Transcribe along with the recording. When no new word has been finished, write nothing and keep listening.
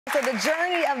So the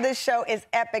journey of this show is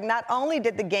epic. Not only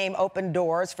did the game open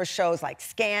doors for shows like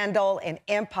Scandal and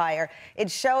Empire, it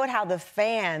showed how the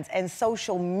fans and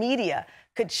social media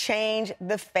could change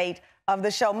the fate of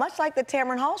the show, much like the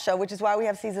Tamron Hall show, which is why we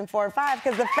have season 4 and 5,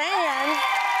 because the fans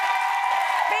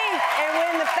speak. And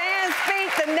when the fans speak,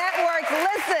 the networks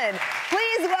listen.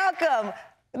 Please welcome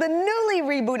the newly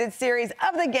rebooted series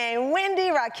of the game,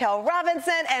 Wendy, Raquel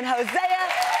Robinson, and Hosea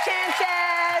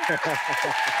Chanchez.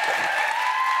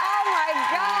 Oh my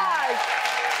gosh.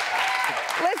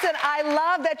 Listen, I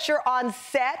love that you're on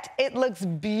set. It looks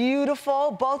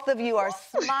beautiful. Both of you are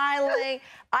smiling.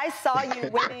 I saw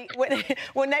you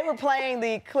when they were playing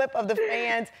the clip of the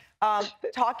fans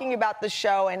talking about the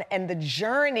show and the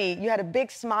journey. You had a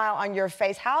big smile on your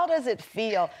face. How does it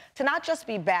feel to not just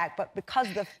be back, but because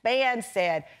the fans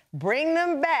said, bring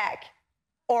them back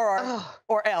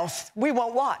or else we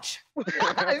won't watch. Or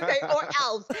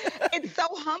else. It's so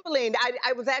humbling.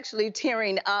 I was actually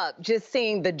tearing up just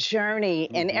seeing the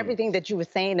journey and everything that you were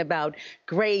saying about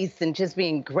grace and just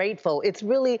being grateful. It's a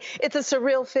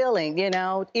surreal feeling, you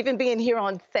know, even being here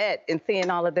on set and seeing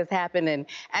all of this happen. And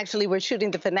actually, we're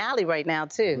shooting the finale right now,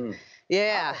 too.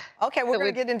 Yeah. Oh, okay, we're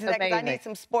going to get into that because I need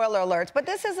some spoiler alerts. But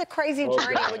this is a crazy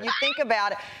journey when you think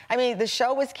about it. I mean, the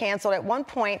show was canceled at one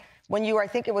point when you were, I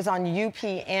think it was on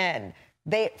UPN.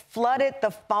 They flooded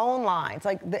the phone lines.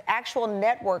 Like, the actual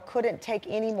network couldn't take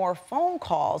any more phone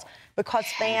calls because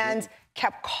fans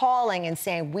kept calling and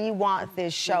saying, we want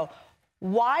this show.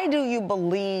 Why do you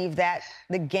believe that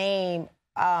the game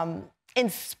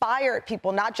inspired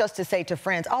people, not just to say to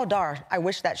friends, oh, darn, I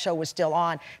wish that show was still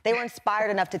on. They were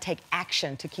inspired enough to take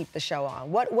action to keep the show on.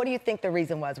 What do you think the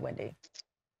reason was, Wendy?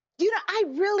 You know, I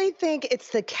really think it's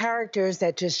the characters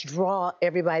that just draw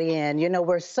everybody in. You know,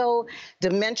 we're so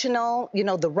dimensional. You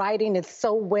know, the writing is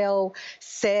so well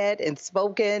said and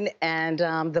spoken, and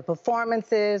the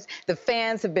performances, the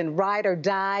fans have been ride or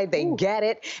die. They get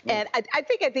it. And I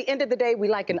think at the end of the day, we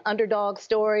like an underdog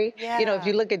story. Yeah. You know, if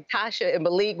you look at Tasha and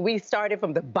Malik, we started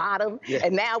from the bottom,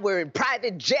 and now we're in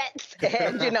private jets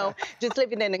and, you know, just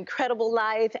living an incredible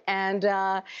life. And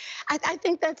I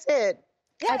think that's it.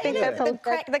 Yeah, I think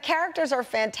the characters are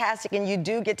fantastic, and you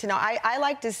do get to know. I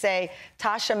like to say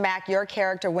Tasha Mack, your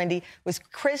character, Wendy, was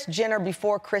Kris Jenner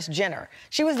before Kris Jenner.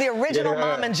 She was the original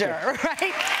momager,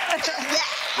 right?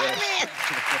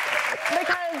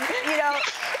 Because, you know,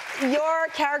 your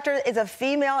character is a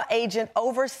female agent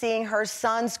overseeing her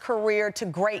son's career to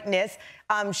greatness.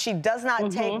 She does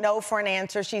not take no for an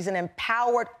answer. She's an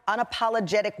empowered,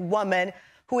 unapologetic woman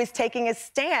who is taking a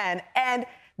stand. And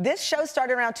this show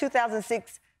started around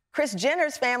 2006. Kris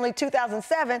Jenner's family,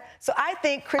 2007. So I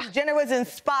think Kris Jenner was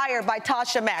inspired by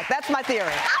Tasha Mack. That's my theory.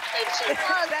 I think she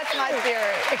was. That's my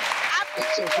theory. I think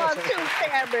she was too,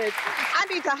 Cameron. I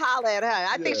need to holler at her.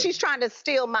 I think she's trying to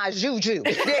steal my juju.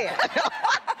 Yeah.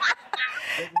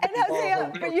 And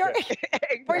Hosea,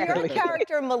 for your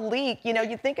character, Malik, you know,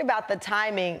 you think about the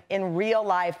timing in real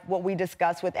life, what we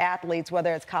discuss with athletes,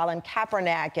 whether it's Colin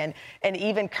Kaepernick and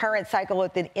even current cycle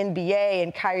with the NBA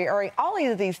and Kyrie Irving, all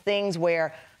of these things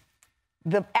where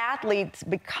the athletes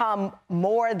become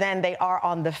more than they are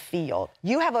on the field.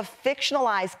 You have a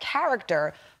fictionalized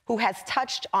character who has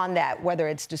touched on that, whether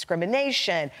it's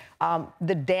discrimination,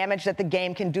 the damage that the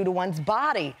game can do to one's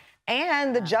body,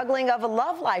 and the juggling of a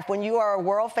love life when you are a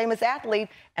world-famous athlete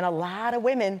and a lot of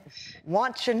women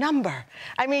want your number.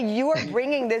 I mean, you are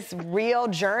bringing this real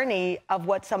journey of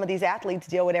what some of these athletes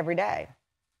deal with every day.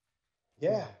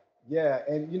 Yeah, yeah.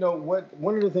 And you know what?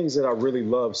 One of the things that I really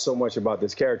love so much about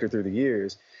this character through the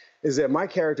years is that my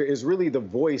character is really the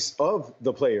voice of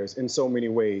the players in so many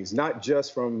ways, not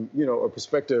just from, you know, a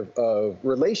perspective of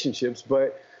relationships,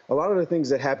 but a lot of the things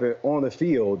that happen on the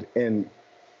field and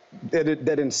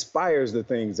that inspires the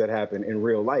things that happen in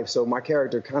real life. So my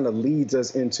character kind of leads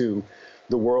us into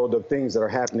the world of things that are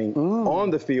happening on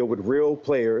the field with real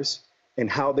players and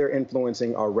how they're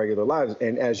influencing our regular lives.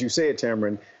 And as you said,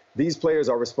 Tamron, these players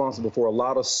are responsible for a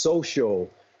lot of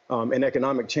social and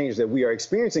economic change that we are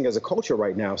experiencing as a culture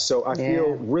right now. So I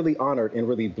feel really honored and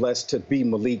really blessed to be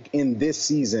Malik in this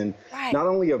season, not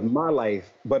only of my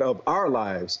life, but of our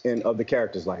lives and of the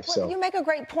character's life. Well, so you make a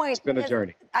great point. It's been a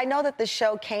journey. I know that the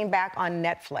show came back on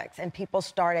Netflix and people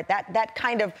started, that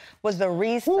kind of was the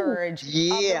resurge of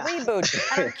the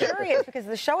reboot. And I'm curious because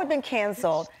the show had been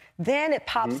canceled. Then it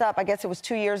pops up, I guess it was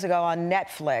 2 years ago on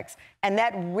Netflix, and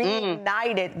that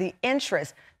reignited the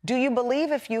interest. Do you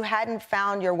believe if you hadn't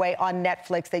found your way on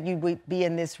Netflix that you would be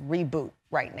in this reboot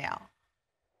right now?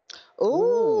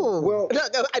 Ooh. Well,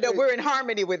 I know we're in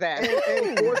harmony with that.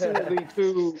 And fortunately,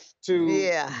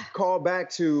 to call back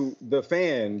to the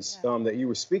fans that you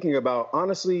were speaking about,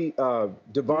 honestly,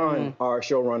 Vaughn, our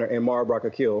showrunner, and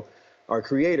Raquel, our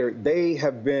creator, they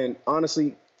have been,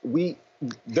 honestly,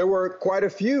 there were quite a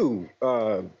few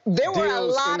there were a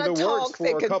lot of talks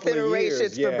and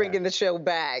considerations for yeah. bringing the show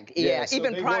back. Yeah, so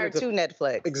even prior to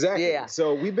Netflix. Exactly. Yeah.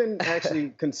 So we've been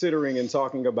actually considering and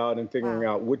talking about and figuring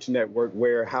out which network,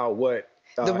 where, how, what.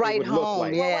 The right home,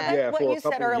 like. yeah. What you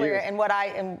said earlier, and what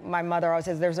my mother always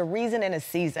says, there's a reason and a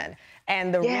season.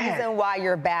 And the reason why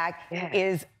you're back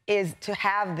is to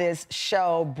have this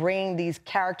show bring these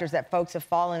characters that folks have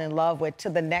fallen in love with to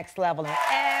the next level.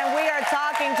 And we are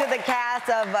talking to the cast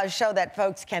of a show that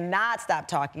folks cannot stop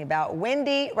talking about.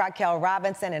 Wendy, Raquel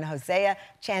Robinson, and Hosea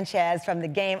Chanchez from The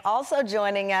Game. Also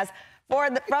joining us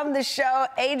from the show,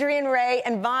 Adriyan Ray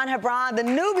and Vaughn Hebron, the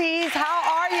newbies. How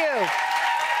are you?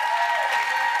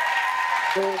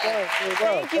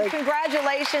 Thank you.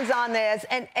 Congratulations on this.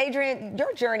 And Adriyan,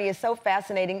 your journey is so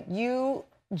fascinating. You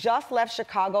just left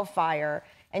Chicago Fire,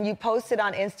 and you posted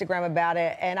on Instagram about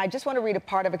it. And I just want to read a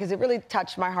part of it because it really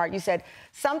touched my heart. You said,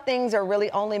 some things are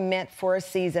really only meant for a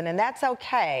season, and that's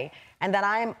okay. And that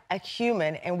I'm a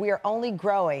human, and we are only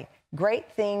growing.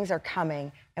 Great things are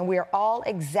coming, and we are all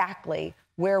exactly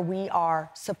where we are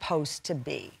supposed to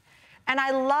be. And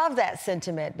I love that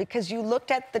sentiment because you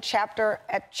looked at the chapter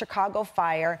at Chicago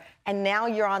Fire, and now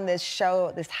you're on this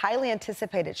show, this highly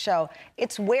anticipated show.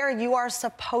 It's where you are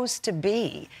supposed to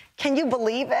be. Can you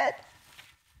believe it?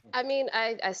 I mean,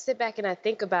 I sit back and I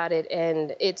think about it,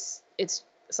 and it's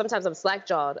sometimes I'm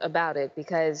slack-jawed about it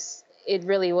because it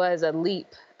really was a leap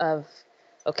of,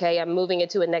 okay, I'm moving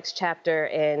into a next chapter,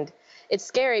 and it's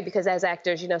scary because as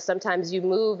actors, you know, sometimes you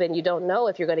move and you don't know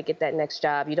if you're going to get that next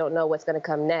job. You don't know what's going to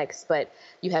come next, but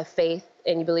you have faith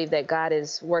and you believe that God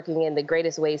is working in the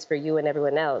greatest ways for you and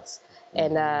everyone else.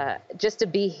 And just to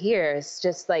be here is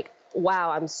just like,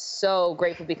 wow, I'm so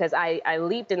grateful because I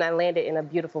leaped and I landed in a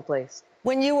beautiful place.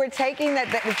 When you were taking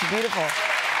that was beautiful.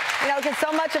 You know, because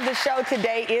so much of the show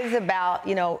today is about,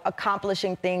 you know,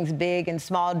 accomplishing things big and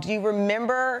small. Do you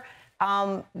remember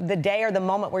the day or the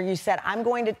moment where you said, I'm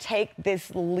going to take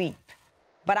this leap,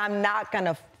 but I'm not going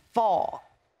to fall?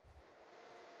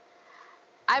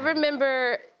 I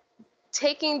remember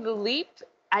taking the leap.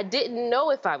 I didn't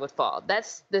know if I would fall.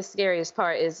 That's the scariest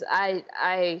part is I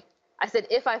said,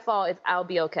 if I fall, I'll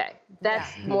be okay. That's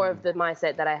more of the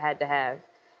mindset that I had to have.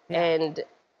 Yeah. And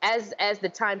as the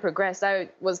time progressed, I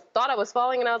thought I was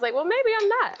falling, and I was like, well, maybe I'm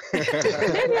not.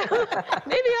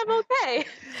 maybe I'm okay.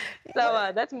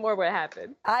 So that's more what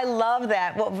happened. I love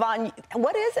that. Well, Vaughn,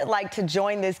 what is it like to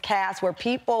join this cast where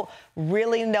people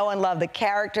really know and love the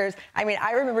characters? I mean,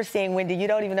 I remember seeing Wendy. You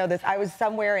don't even know this. I was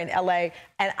somewhere in L.A.,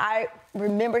 and I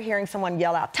remember hearing someone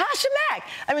yell out, Tasha Mack.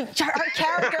 I mean, her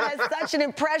character has such an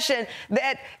impression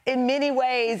that in many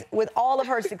ways, with all of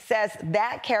her success,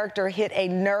 that character hit a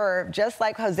nerve, just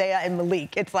like Hosea and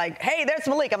Malik. It's like, hey, there's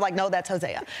Malik. I'm like, no, that's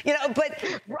Hosea. You know, but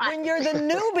when you're the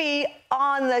newbie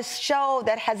on the show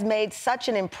that has made such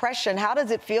an impression, how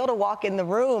does it feel to walk in the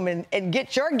room and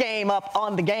get your game up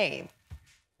on the game?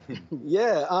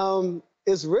 Yeah,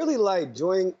 it's really like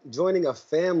joining a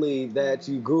family that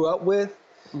you grew up with.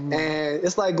 Mm-hmm. And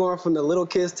it's like going from the little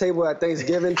kids table at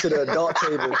Thanksgiving to the adult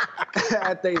table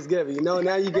at Thanksgiving. You know,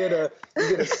 now you get to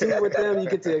sit with them, you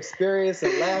get to experience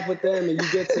and laugh with them, and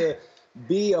you get to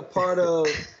be a part of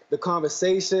the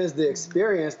conversations, the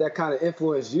experience that kind of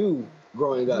influenced you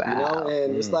growing up. Wow. You know,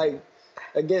 and it's like,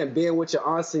 again, being with your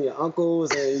aunts and your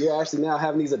uncles, and you're actually now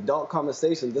having these adult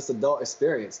conversations, this adult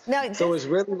experience. No, so it's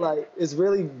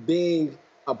really being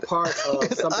a part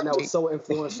of something that was so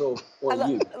influential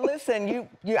on you. Listen, you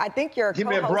I think you're He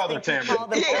meant brother,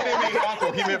 Tamron. He didn't mean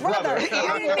uncle, he meant brother.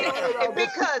 Big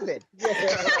cousin.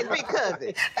 Big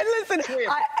cousin. And listen,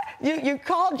 you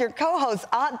called your co-hosts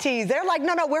aunties. They're like,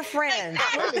 no, we're friends.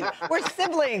 We're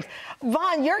siblings.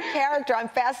 Vaughn, your character I'm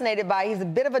fascinated by. He's a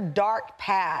bit of a dark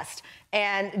past.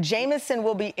 And Jameson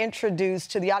will be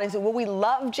introduced to the audience. Will we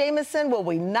love Jameson? Will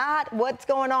we not? What's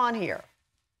going on here?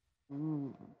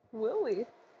 Will we?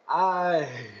 Okay,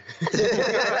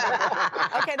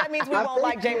 that means we won't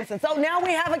like Jameson. So now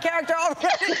we have a character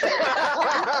already.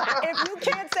 If you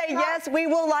can't say yes, we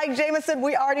will like Jameson.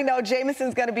 We already know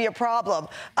Jameson's going to be a problem.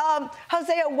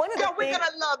 Hosea, one of the things... we're going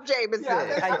to love Jameson.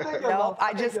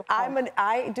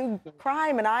 I do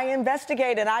crime and I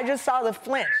investigate, and I just saw the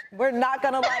flinch. We're not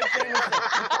going to like Jameson.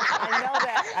 I know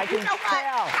that. I can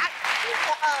tell.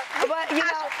 But, you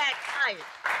know...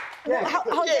 Well,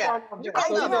 Hosea, you'll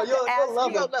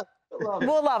love him.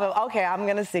 We'll love him. Okay, I'm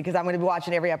going to see because I'm going to be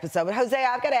watching every episode. But Hosea,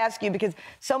 I've got to ask you because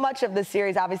so much of the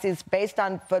series obviously is based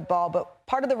on football, but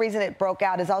part of the reason it broke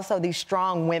out is also these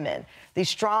strong women, these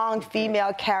strong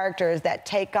female characters that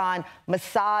take on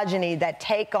misogyny, that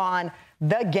take on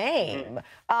the game.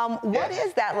 What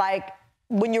is that like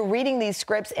when you're reading these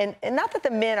scripts? And not that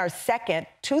the men are second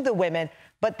to the women,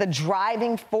 but the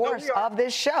driving force of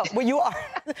this show. Well, you are.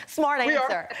 Smart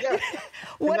answer. Yeah.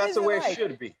 What and that's is the way like? it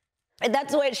should be. And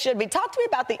that's the way it should be. Talk to me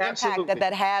about the impact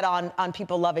that had on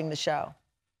people loving the show.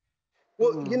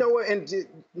 Well, you know what, and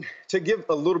to give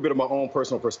a little bit of my own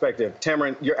personal perspective,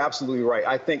 Tamron, you're absolutely right.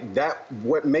 I think that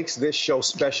what makes this show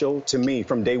special to me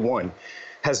from day one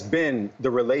has been the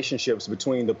relationships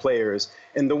between the players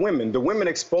and the women. The women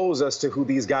expose us to who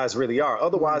these guys really are.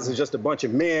 Otherwise, it's just a bunch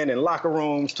of men in locker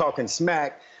rooms talking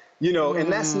smack, you know,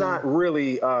 and that's not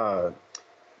really,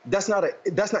 that's not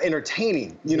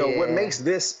entertaining. You know, what makes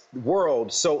this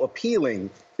world so appealing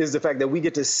is the fact that we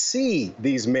get to see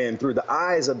these men through the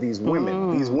eyes of these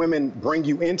women. These women bring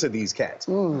you into these cats.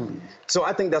 So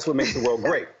I think that's what makes the world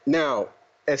great. Now,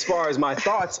 as far as my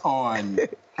thoughts on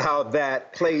how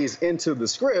that plays into the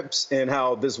scripts and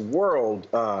how this world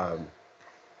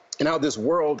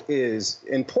is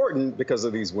important because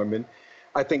of these women,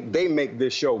 I think they make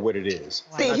this show what it is.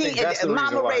 See,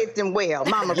 Mama raised him well.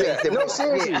 Mama raised him well. No,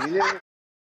 seriously.